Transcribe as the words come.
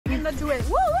gonna do it.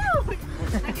 Woo woo!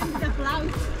 I can see the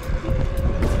clouds.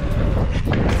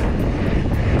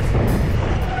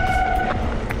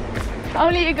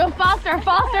 Only you go faster,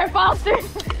 faster, faster.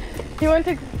 You want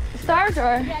to start or?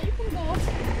 Yeah, you can go.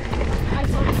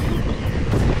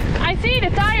 I see the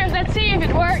tires. Let's see if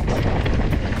it works.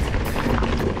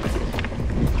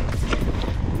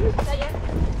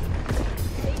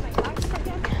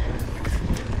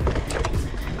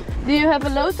 Do you have a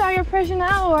low tire pressure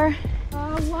now or?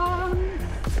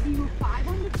 105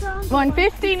 on the front.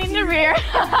 115 in the rear.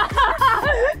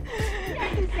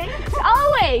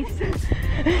 Always.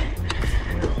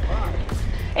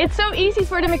 It's so easy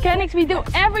for the mechanics. We do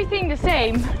everything the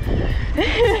same.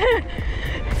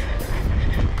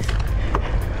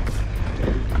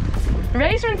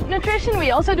 Race nutrition,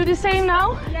 we also do the same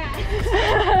now.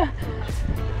 Yeah.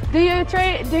 Do you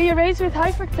race with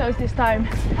high fructose this time?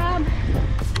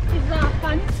 It's a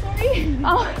funny story.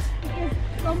 Oh. Because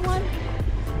someone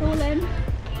stolen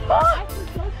high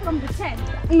fructose from the tent.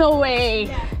 No way.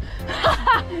 Yeah.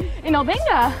 In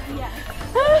Albinga? Yeah.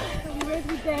 So we race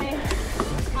with the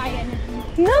high energy.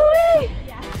 No way.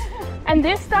 Yeah. And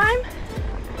this time?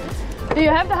 Do you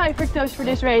have the high fructose for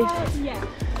this race? Yeah.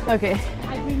 Okay.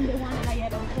 I bring the one that I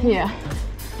had also. Yeah.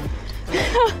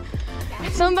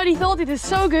 Somebody thought it is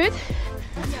so good.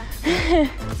 Yeah.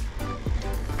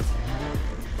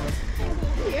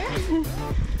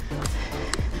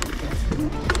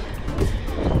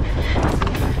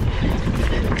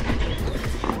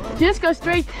 Just go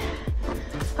straight.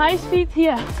 High speed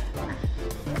here.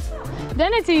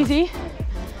 Then it's easy.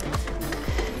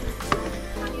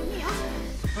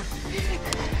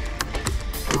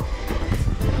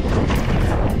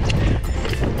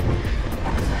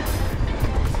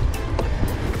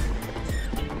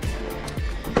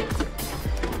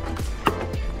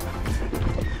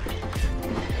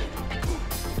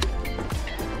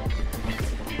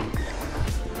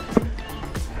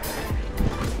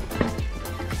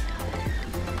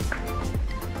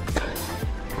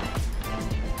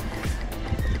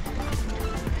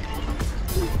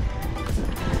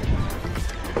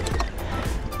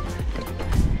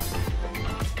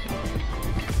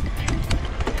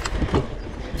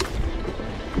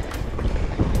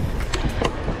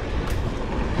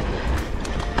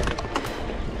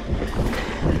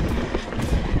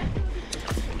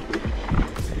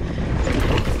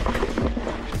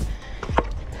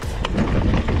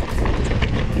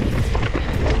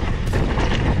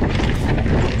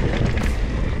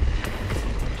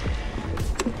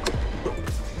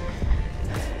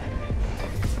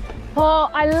 Oh,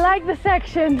 I like the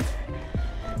section.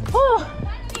 Oh.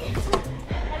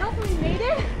 And also we made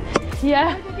it.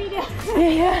 Yeah.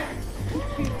 Ja.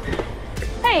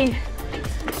 Hey,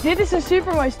 dit is een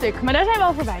super mooi stuk, maar daar zijn we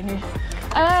al voorbij nu.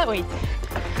 Wait.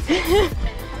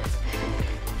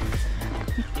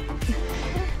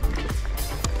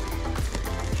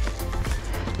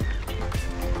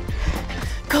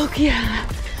 Go, Chiara.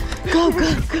 Go, go,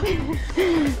 go.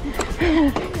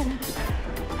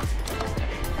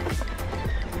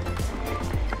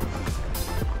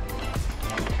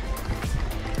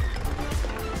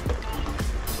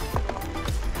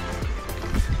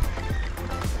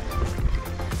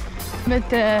 But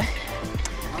the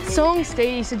songs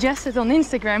they suggested on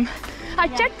Instagram, I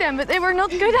checked them, but they were not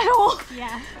good at all.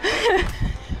 Yeah.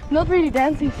 Not really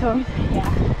dancing songs. Yeah.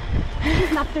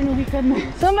 This afternoon we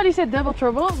can. Somebody said Double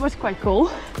Trouble was quite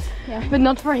cool. Yeah. But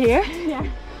not for here. Yeah.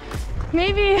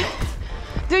 Maybe,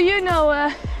 do you know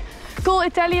a cool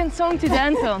Italian song to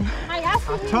dance on? I asked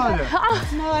you. I told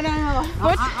you. No.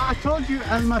 What? I told you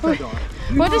El Matador.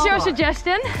 What is your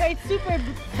suggestion? It's super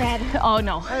bad. Oh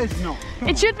no. It's not.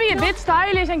 It should be a bit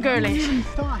stylish and girlish.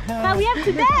 But we have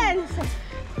to dance.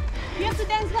 We have to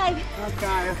dance like.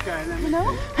 Okay. Let me. You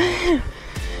know?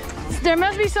 There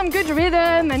must be some good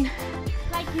rhythm and.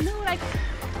 Like like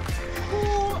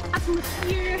cool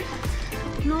atmosphere.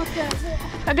 Not.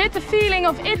 A bit the feeling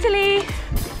of Italy.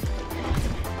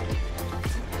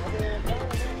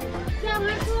 Yeah,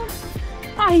 Michael.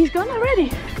 Ah, he's gone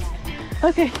already.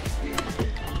 Okay.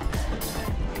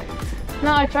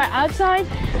 Now I try outside.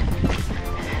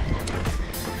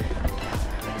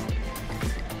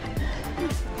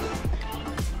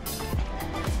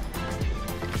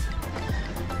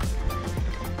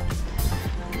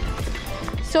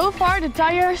 So far the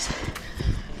tires,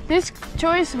 this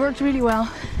choice works really well.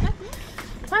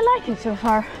 I like it so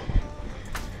far.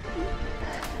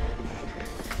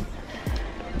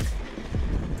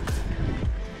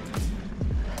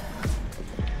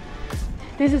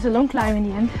 This is a long climb in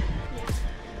the end.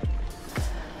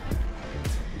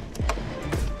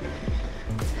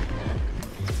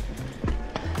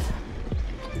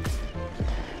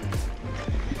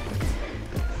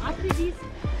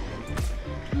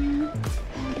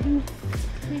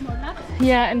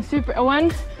 Yeah, and super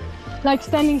one, like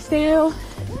standing still,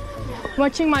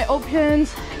 watching my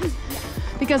options,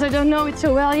 because I don't know it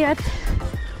so well yet.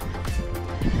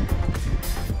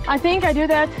 I think I do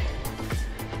that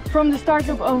from the start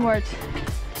loop onwards.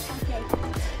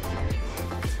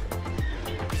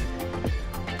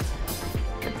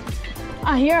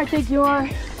 Okay. Here I take your,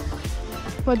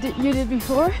 what you did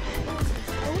before.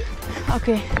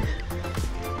 Okay.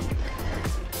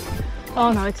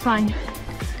 Oh no, it's fine.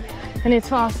 And it's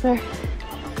faster.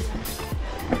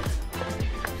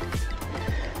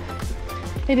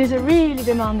 It is a really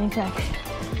demanding tech.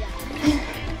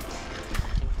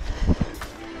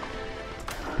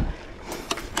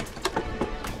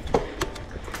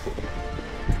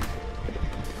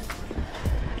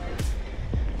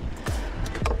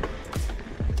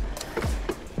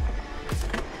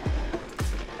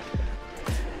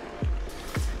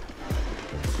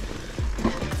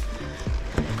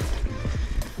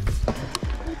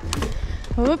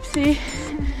 Whoopsie.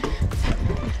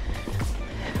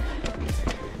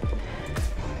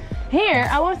 Here,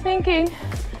 I was thinking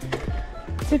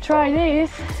to try this.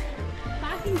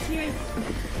 Passing here,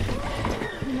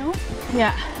 you know?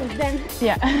 Yeah. Because then,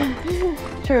 Yeah.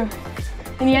 True.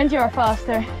 In the end, you are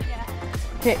faster. yeah.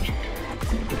 Okay.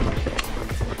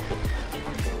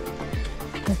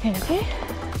 Okay, okay.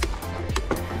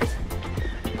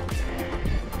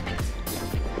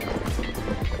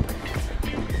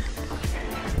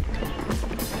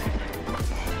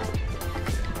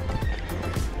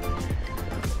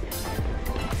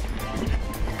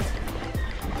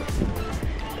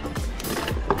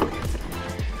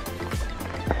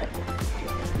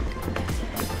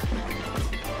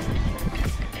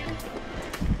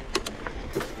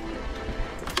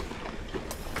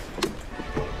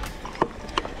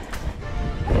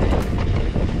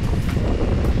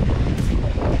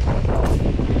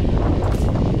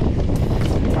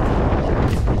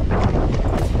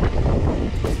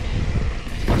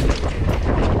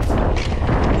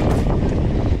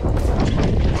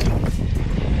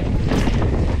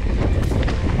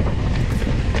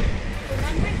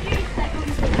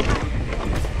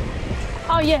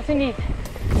 Oh yes, indeed.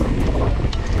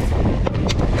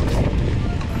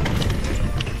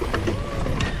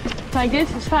 Like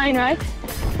this is fine, right?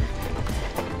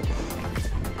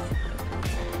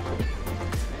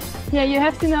 Yeah, you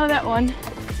have to know that one.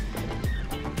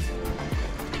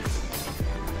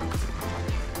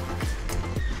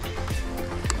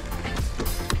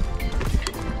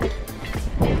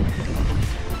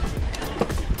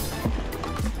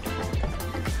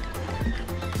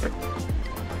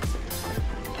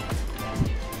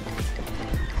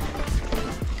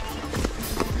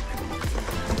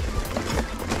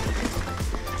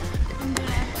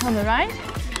 On the right.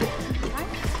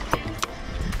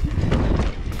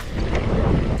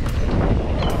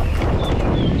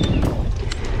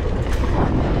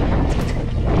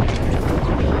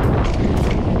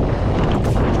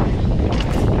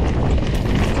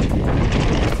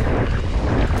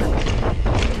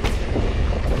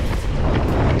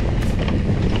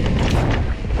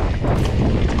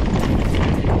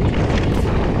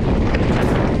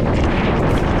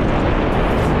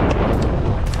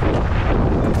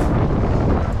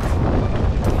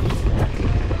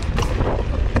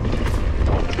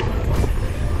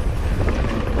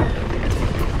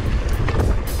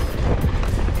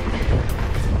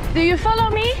 Do you follow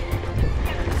me?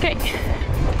 Okay.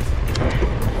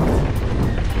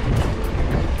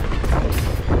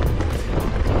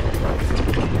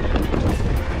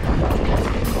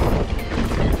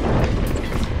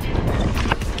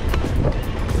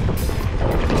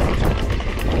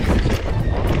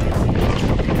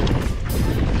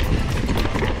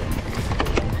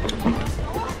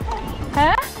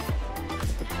 Huh?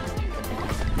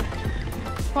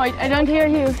 Wait, I don't hear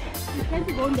you. You tend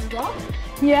to go on the rock.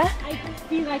 Yeah? I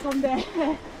feel like on the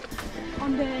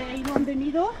you know, on the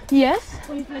middle. Yes?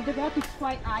 So it's like the rock is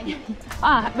quite high.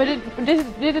 Ah, but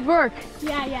did it work?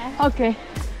 Yeah, yeah. Okay.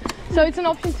 So it's an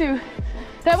option too.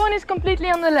 That one is completely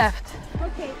on the left.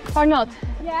 Okay. Or not?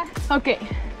 Yeah. Okay.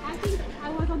 I think I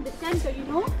was on the center, you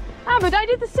know? Ah, but I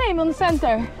did the same on the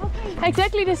center. Okay.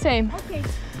 Exactly the same. Okay.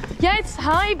 Yeah, it's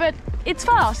high, but it's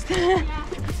fast. Yeah.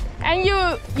 And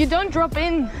you don't drop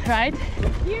in, right?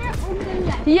 Here on the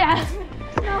left. Yeah.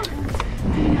 No.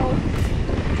 No.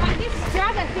 But this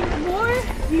track, I think more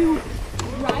you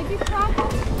ride this track,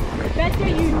 better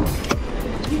you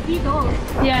did all.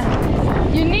 Yeah.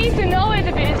 You need to know it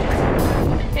a bit.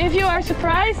 If you are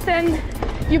surprised, then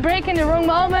you brake in the wrong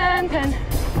moment and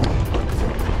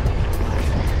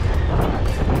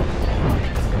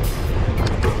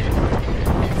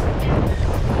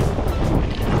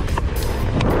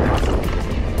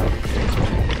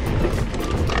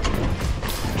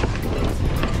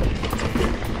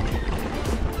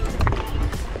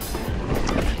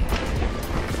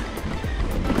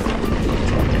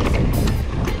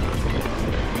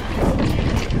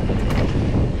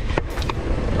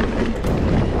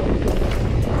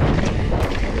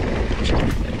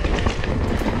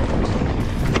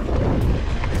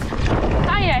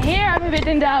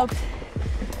out.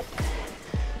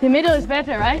 The middle is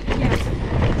better, right? Yeah.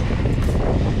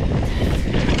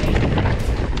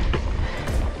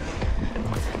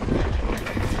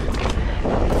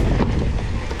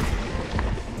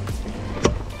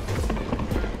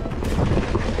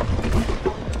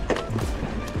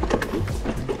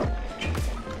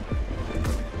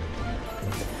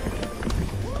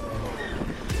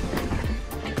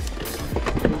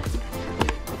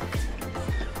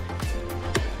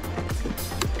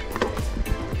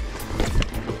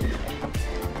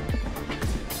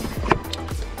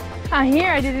 Ah, here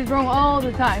I did it wrong all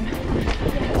the time.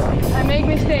 I make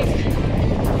mistakes.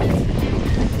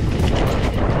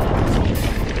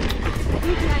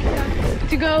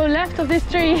 To go left of this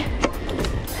tree.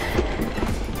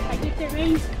 I did the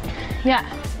rain. Yeah.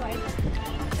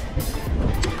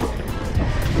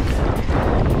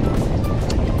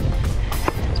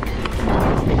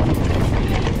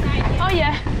 Oh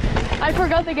yeah, I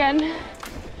forgot again.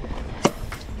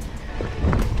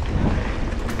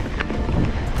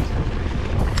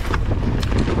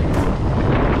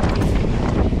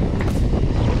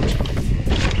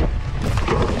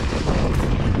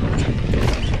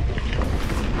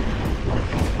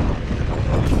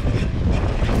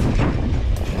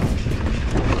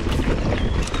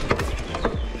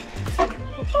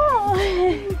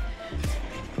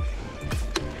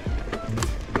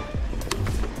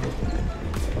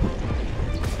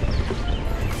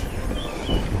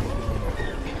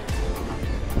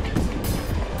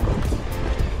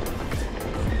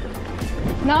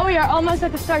 Now we are almost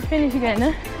at the start finish again,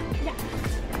 huh? Yeah.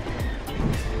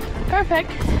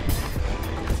 Perfect.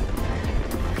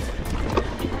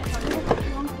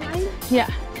 Long climb. Yeah.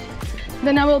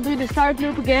 Then I will do the start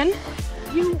loop again.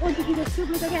 You want to do the start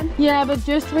loop again? Yeah, but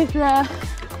just with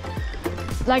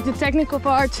like the technical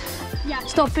part. Yeah.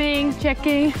 Stopping,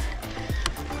 checking.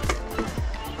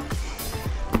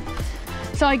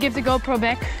 So I give the GoPro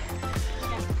back.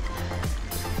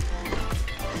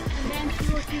 And then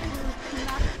you will do the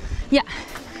lap. Yeah.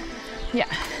 Yeah.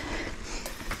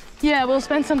 Yeah, we'll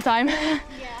spend some time. Yeah.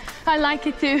 I like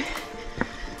it too.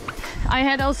 I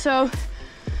had also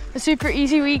a super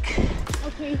easy week.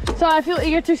 Okay. So I feel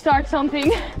eager to start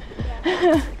something.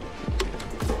 Yeah.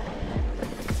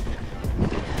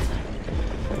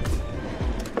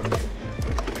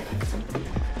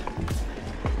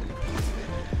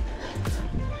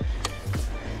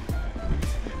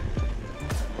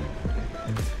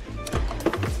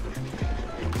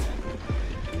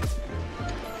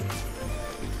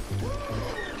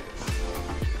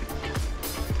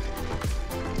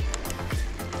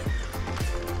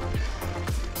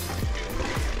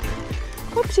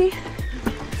 Oopsie.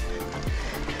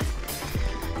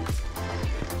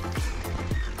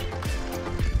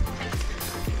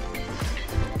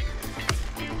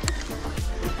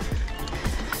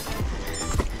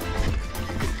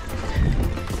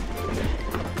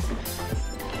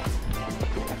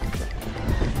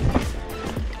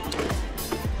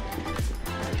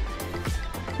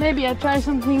 Maybe I try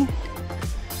something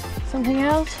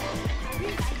else.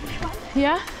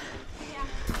 Yeah?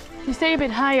 You stay a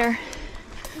bit higher.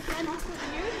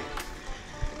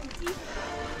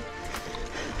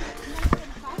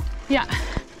 Yeah,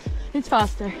 it's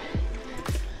faster.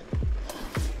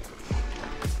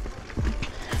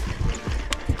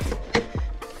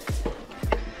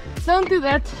 Don't do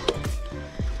that.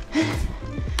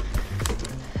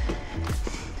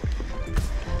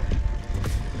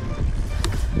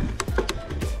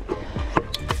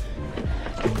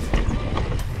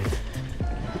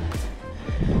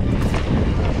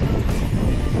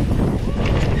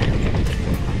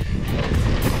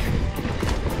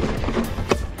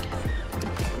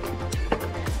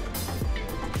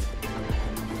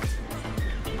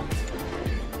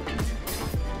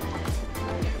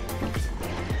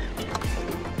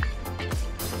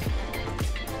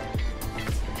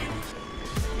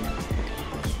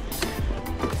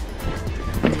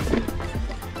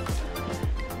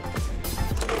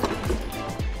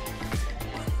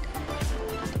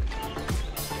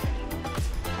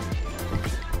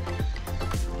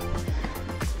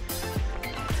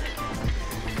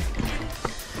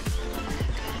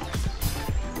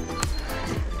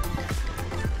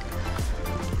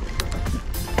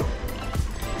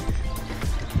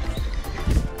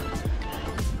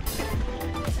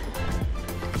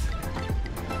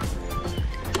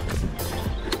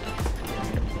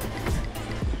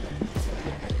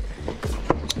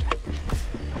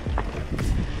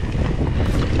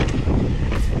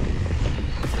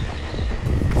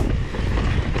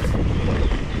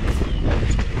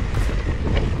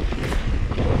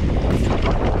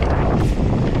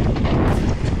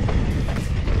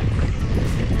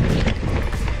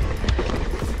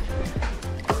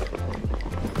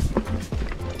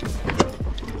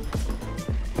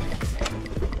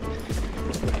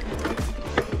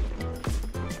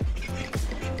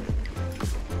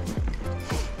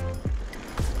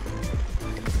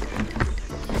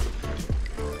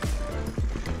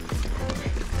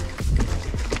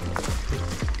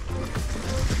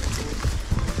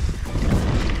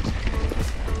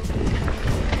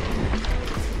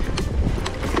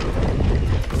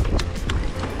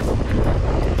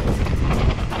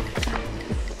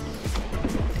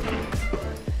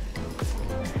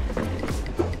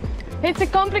 it's a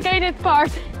complicated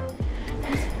part.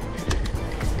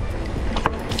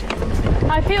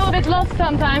 I feel a bit lost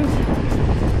sometimes.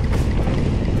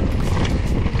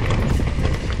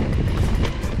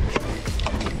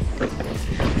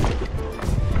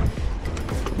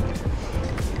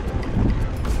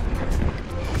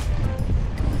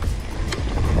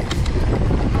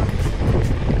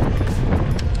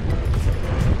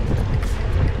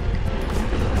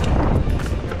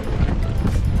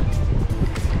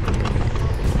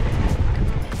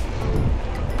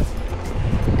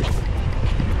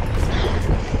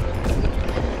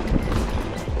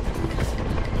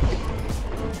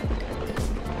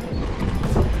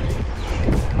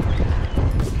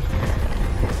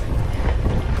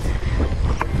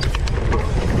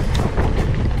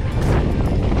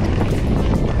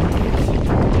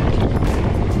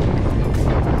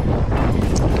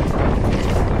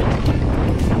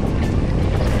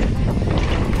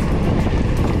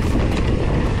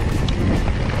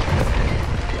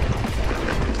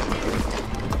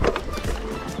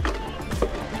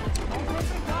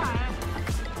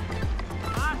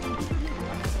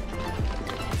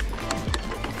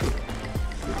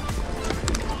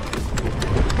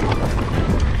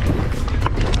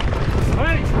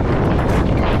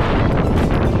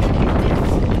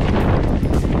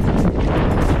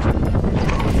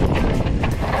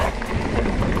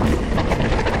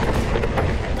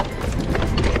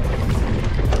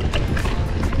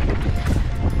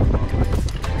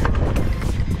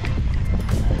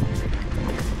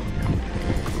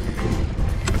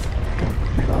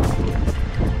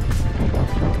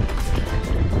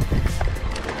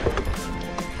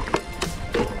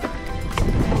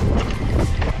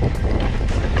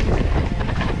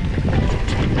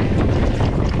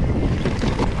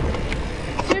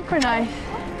 Nice.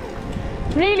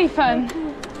 Really fun.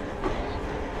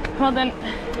 Well then.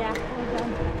 Yeah, well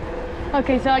done.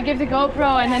 Okay, so I give the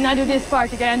GoPro and then I do this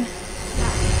part again.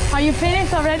 Yeah. Are you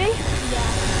finished already?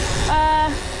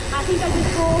 Yeah. I think I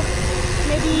just go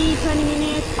maybe 20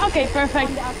 minutes. Okay, perfect.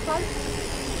 On the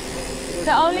asphalt.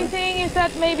 The only thing is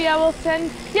that maybe I will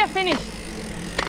send... Yeah, finished.